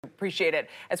Appreciate it.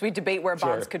 As we debate where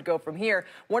bonds could go from here,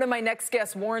 one of my next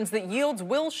guests warns that yields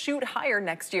will shoot higher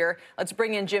next year. Let's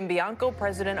bring in Jim Bianco,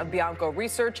 president of Bianco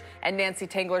Research, and Nancy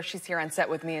Tengler. She's here on set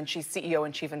with me, and she's CEO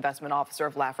and Chief Investment Officer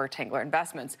of Laffer Tengler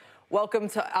Investments. Welcome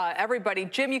to everybody.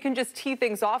 Jim, you can just tee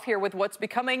things off here with what's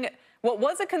becoming what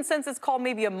was a consensus call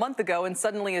maybe a month ago and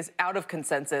suddenly is out of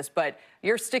consensus. But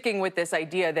you're sticking with this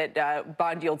idea that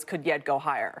bond yields could yet go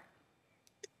higher.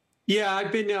 Yeah,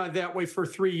 I've been that way for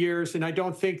 3 years, and I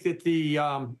don't think that the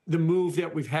move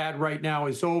that we've had right now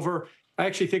is over. I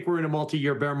actually think we're in a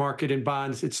multi-year bear market in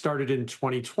bonds. It started in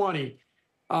 2020.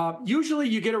 Usually,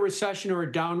 you get a recession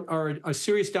or a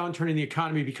serious downturn in the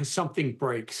economy because something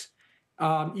breaks.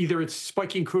 Either it's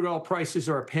spiking crude oil prices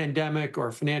or a pandemic or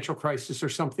a financial crisis or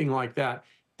something like that.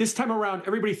 This time around,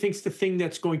 everybody thinks the thing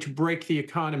that's going to break the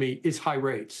economy is high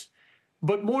rates.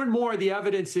 But more and more, the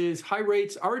evidence is high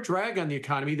rates are a drag on the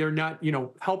economy. They're not,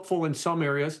 helpful in some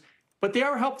areas, but they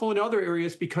are helpful in other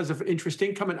areas because of interest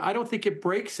income. And I don't think it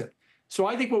breaks it. So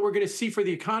I think what we're going to see for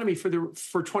the economy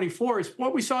for 24 is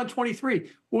what we saw in 23.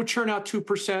 We'll churn out 2%,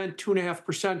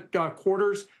 2.5%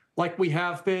 quarters like we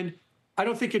have been. I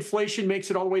don't think inflation makes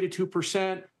it all the way to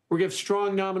 2%. We're going to have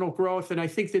strong nominal growth. And I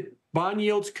think that bond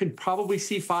yields can probably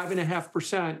see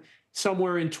 5.5%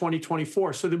 somewhere in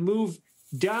 2024. So the move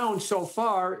down so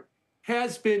far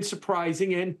has been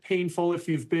surprising and painful if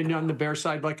you've been on the bear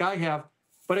side like I have.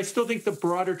 But I still think the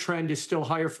broader trend is still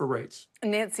higher for rates.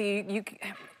 Nancy,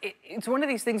 it's one of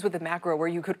these things with the macro where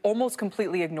you could almost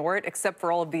completely ignore it, except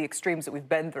for all of the extremes that we've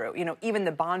been through. Even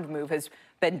the bond move has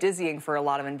been dizzying for a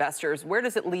lot of investors. Where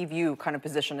does it leave you kind of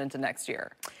positioned into next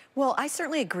year? Well, I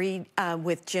certainly agreed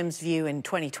with Jim's view in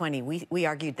 2020. We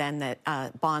argued then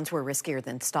that bonds were riskier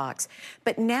than stocks.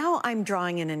 But now I'm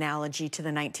drawing an analogy to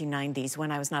the 1990s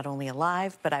when I was not only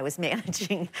alive, but I was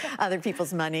managing other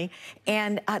people's money.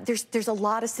 And there's a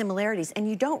lot of similarities. And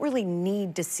you don't really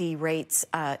need to see rates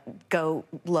go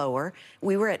lower.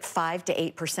 We were at 5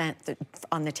 to 8%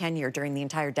 on the 10-year during the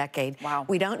entire decade. Wow.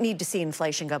 We don't need to see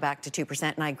inflation go back to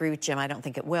 2%. And I agree with Jim. I don't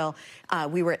think it will.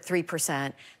 We were at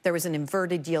 3%. There was an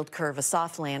inverted yield curve, a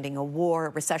soft landing, a war, a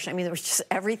recession. I mean, there was just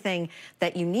everything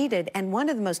that you needed. And one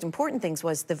of the most important things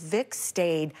was the VIX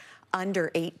stayed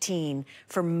under 18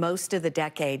 for most of the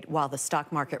decade while the stock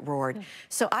market roared.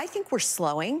 So I think we're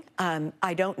slowing.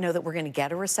 I don't know that we're going to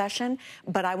get a recession,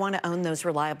 but I want to own those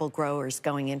reliable growers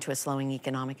going into a slowing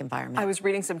economic environment. I was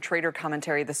reading some trader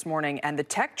commentary this morning, and the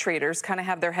tech traders kind of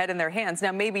have their head in their hands.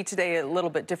 Now, maybe today a little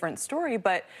bit different story,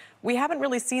 but we haven't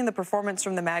really seen the performance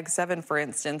from the Mag 7, for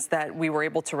instance, that we were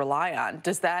able to rely on.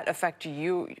 Does that affect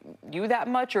you that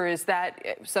much, or is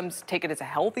that some take it as a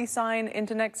healthy sign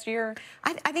into next year?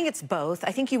 I think it's both.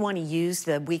 I think you want to use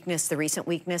the weakness, the recent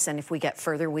weakness, and if we get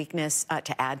further weakness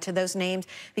to add to those names,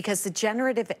 because the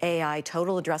generative AI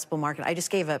total addressable market, I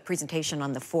just gave a presentation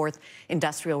on the fourth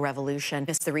industrial revolution.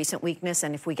 It's the recent weakness,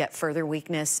 and if we get further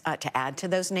weakness to add to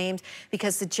those names,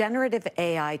 because the generative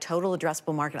AI total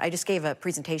addressable market, I just gave a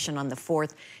presentation on the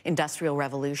fourth industrial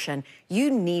revolution. You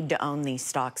need to own these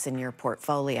stocks in your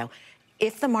portfolio.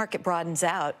 If the market broadens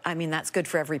out, I mean, that's good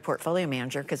for every portfolio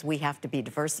manager because we have to be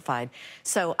diversified.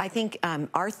 So I think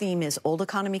our theme is old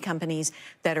economy companies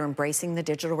that are embracing the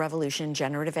digital revolution,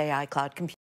 generative AI, cloud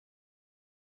computing,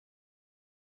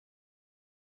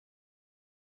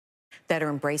 that are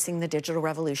embracing the digital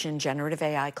revolution, generative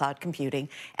AI, cloud computing,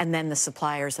 and then the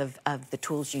suppliers of the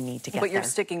tools you need to get there. But you're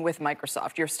sticking with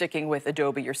Microsoft, you're sticking with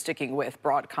Adobe, you're sticking with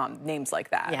Broadcom, names like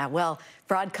that. Yeah, well,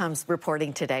 Broadcom's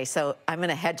reporting today, so I'm going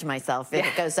to hedge myself. If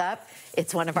it goes up,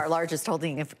 it's one of our largest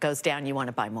holdings. If it goes down, you want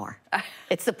to buy more.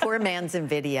 It's the poor man's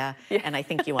NVIDIA, and I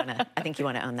think you want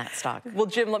to own that stock. Well,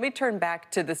 Jim, let me turn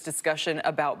back to this discussion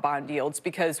about bond yields,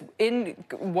 because in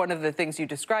one of the things you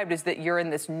described is that you're in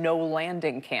this no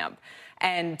landing camp.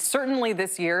 And certainly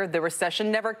this year, the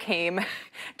recession never came.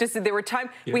 There were times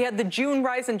we had the June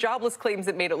rise in jobless claims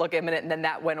that made it look imminent, and then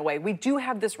that went away. We do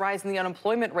have this rise in the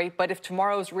unemployment rate, but if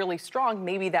tomorrow's really strong,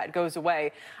 maybe that goes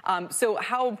away. So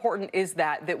how important is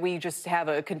that we just have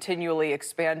a continually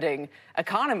expanding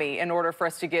economy in order for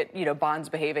us to get, bonds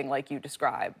behaving like you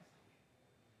describe?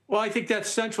 Well, I think that's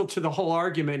central to the whole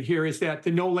argument here is that the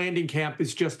no landing camp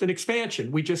is just an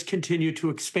expansion. We just continue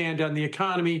to expand on the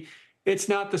economy. It's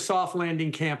not the soft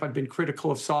landing camp. I've been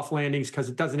critical of soft landings because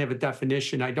it doesn't have a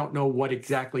definition. I don't know what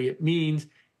exactly it means.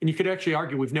 And you could actually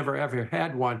argue we've never, ever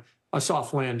had one, a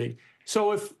soft landing.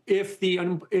 So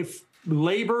if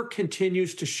labor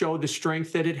continues to show the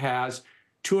strength that it has,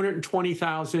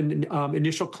 220,000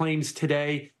 initial claims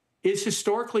today is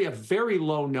historically a very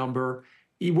low number.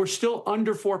 We're still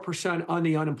under 4% on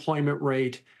the unemployment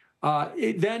rate.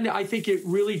 Then I think it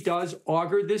really does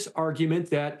augur this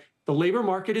argument that The labor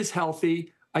market is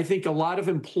healthy. I think a lot of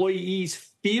employees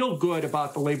feel good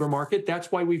about the labor market.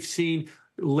 That's why we've seen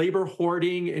labor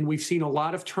hoarding and we've seen a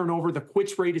lot of turnover. The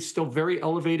quits rate is still very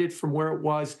elevated from where it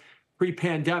was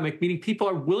pre-pandemic, meaning people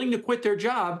are willing to quit their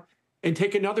job and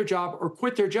take another job or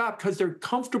quit their job because they're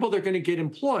comfortable they're going to get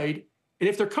employed. And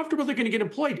if they're comfortable they're going to get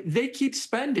employed, they keep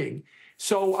spending.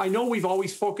 So I know we've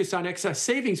always focused on excess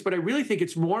savings, but I really think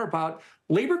it's more about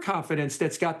labor confidence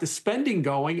that's got the spending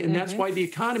going. And that's why the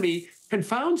economy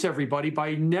confounds everybody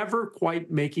by never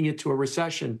quite making it to a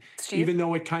recession, Steve? Even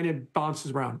though it kind of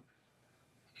bounces around.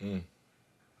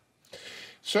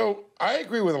 So I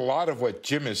agree with a lot of what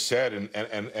Jim has said,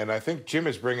 and I think Jim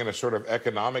is bringing a sort of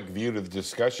economic view to the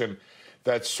discussion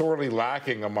that's sorely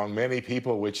lacking among many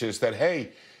people, which is that,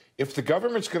 hey, if the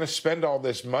government's going to spend all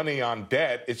this money on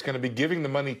debt, it's going to be giving the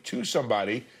money to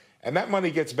somebody, and that money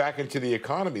gets back into the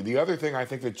economy. The other thing I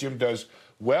think that Jim does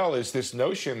well is this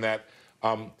notion that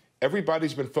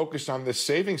everybody's been focused on this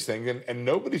savings thing, and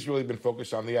nobody's really been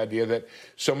focused on the idea that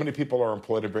so many people are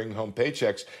employed and bringing home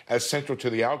paychecks as central to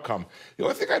the outcome. The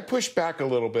only thing I'd push back a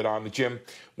little bit on, Jim,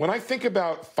 when I think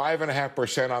about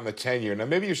 5.5% on the 10-year, now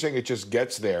maybe you're saying it just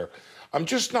gets there. I'm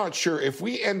just not sure if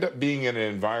we end up being in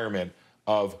an environment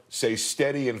of, say,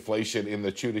 steady inflation in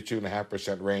the 2 to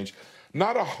 2.5% range.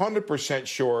 Not 100%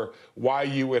 sure why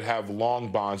you would have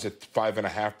long bonds at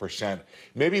 5.5%.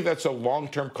 Maybe that's a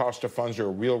long-term cost of funds or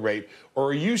a real rate. Or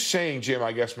are you saying, Jim,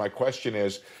 I guess my question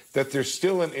is, that there's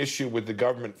still an issue with the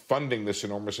government funding this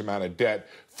enormous amount of debt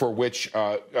for which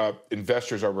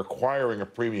investors are requiring a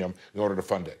premium in order to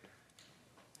fund it?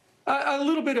 A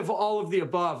little bit of all of the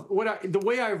above. The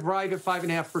way I arrive at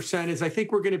 5.5% is I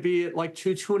think we're going to be at like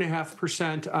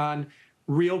 2.5% on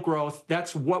real growth.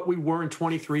 That's what we were in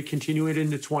 23, continuing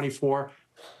into 24.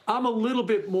 I'm a little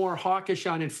bit more hawkish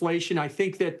on inflation. I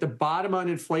think that the bottom on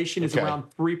inflation is around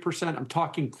 3%. I'm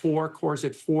talking core. Core's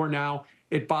at 4 now.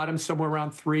 It bottoms somewhere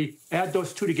around 3. Add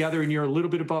those two together and you're a little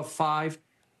bit above 5.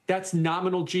 That's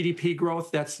nominal GDP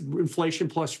growth. That's inflation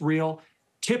plus real.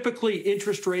 Typically,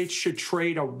 interest rates should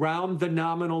trade around the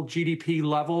nominal GDP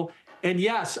level. And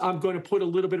yes, I'm going to put a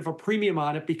little bit of a premium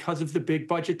on it because of the big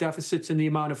budget deficits and the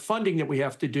amount of funding that we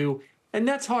have to do. And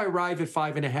that's how I arrive at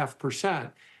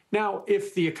 5.5%. Now,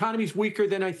 if the economy's weaker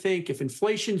than I think, if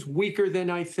inflation's weaker than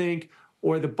I think,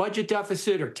 or the budget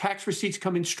deficit or tax receipts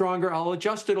come in stronger, I'll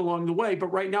adjust it along the way. But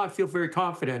right now, I feel very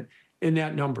confident in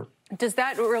that number. Does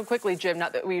that, real quickly, Jim,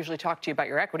 not that we usually talk to you about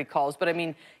your equity calls, but I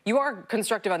mean, you are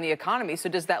constructive on the economy, so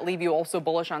does that leave you also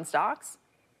bullish on stocks?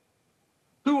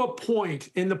 To a point.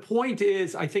 And the point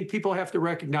is, I think people have to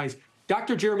recognize,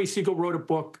 Dr. Jeremy Siegel wrote a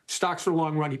book, Stocks for the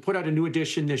Long Run. He put out a new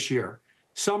edition this year.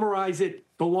 Summarize it,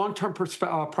 the long-term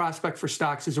prospect for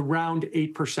stocks is around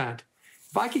 8%.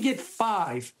 If I could get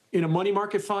 5 in a money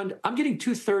market fund, I'm getting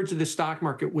 2/3 of the stock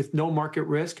market with no market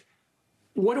risk.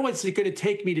 What is it going to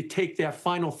take me to take that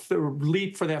final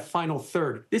leap for that final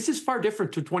third? This is far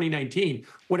different to 2019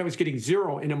 when I was getting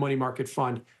 0 in a money market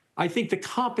fund. I think the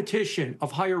competition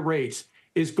of higher rates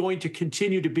is going to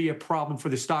continue to be a problem for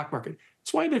the stock market.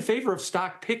 That's why I'm in favor of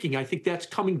stock picking. I think that's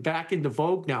coming back into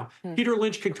vogue now. Peter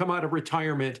Lynch can come out of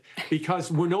retirement because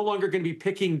we're no longer going to be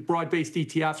picking broad-based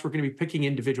ETFs. We're going to be picking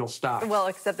individual stocks. Well,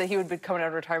 except that he would be coming out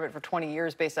of retirement for 20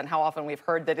 years based on how often we've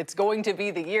heard that it's going to be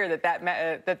the year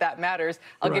that matters.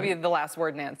 I'll give you the last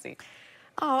word, Nancy.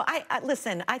 Oh,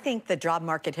 listen, I think the job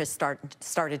market has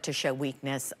started to show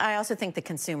weakness. I also think the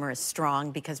consumer is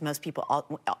strong because most people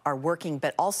are working,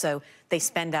 but also they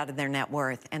spend out of their net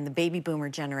worth. And the baby boomer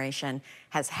generation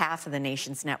has half of the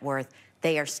nation's net worth.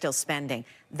 They are still spending.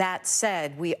 That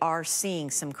said, we are seeing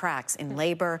some cracks in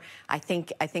labor. I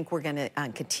think we're going to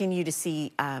continue to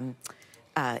see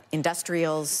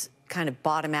industrials kind of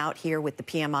bottom out here with the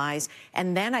PMIs.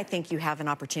 And then I think you have an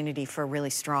opportunity for a really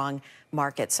strong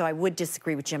market. So I would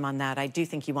disagree with Jim on that. I do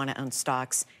think you want to own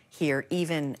stocks here,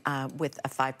 even with a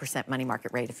 5% money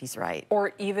market rate, if he's right.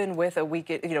 Or even with a weak,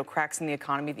 cracks in the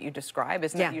economy that you describe.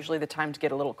 Isn't that usually the time to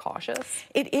get a little cautious?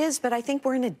 It is, but I think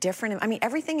we're in a different,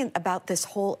 everything about this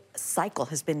whole cycle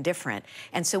has been different.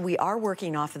 And so we are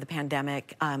working off of the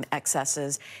pandemic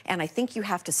excesses. And I think you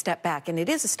have to step back. And it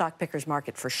is a stock picker's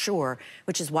market for sure,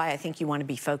 which is why I think you want to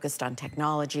be focused on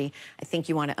technology. I think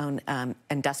you want to own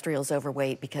industrials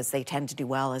overweight because they tend to do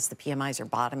well as the PMIs are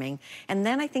bottoming. And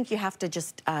then I think you have to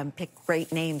just pick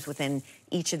great names within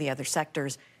each of the other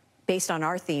sectors. Based on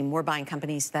our theme, we're buying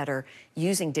companies that are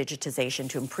using digitization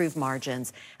to improve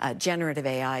margins, generative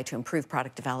AI to improve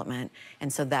product development.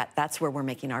 And so that's where we're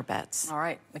making our bets. All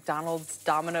right. McDonald's,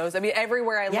 Domino's.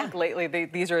 Everywhere I look lately,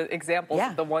 these are examples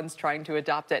of the ones trying to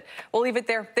adopt it. We'll leave it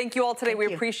there. Thank you all today.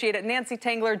 We appreciate it. Nancy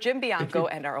Tengler, Jim Bianco,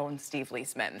 and our own Steve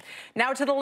Liesman. Now to the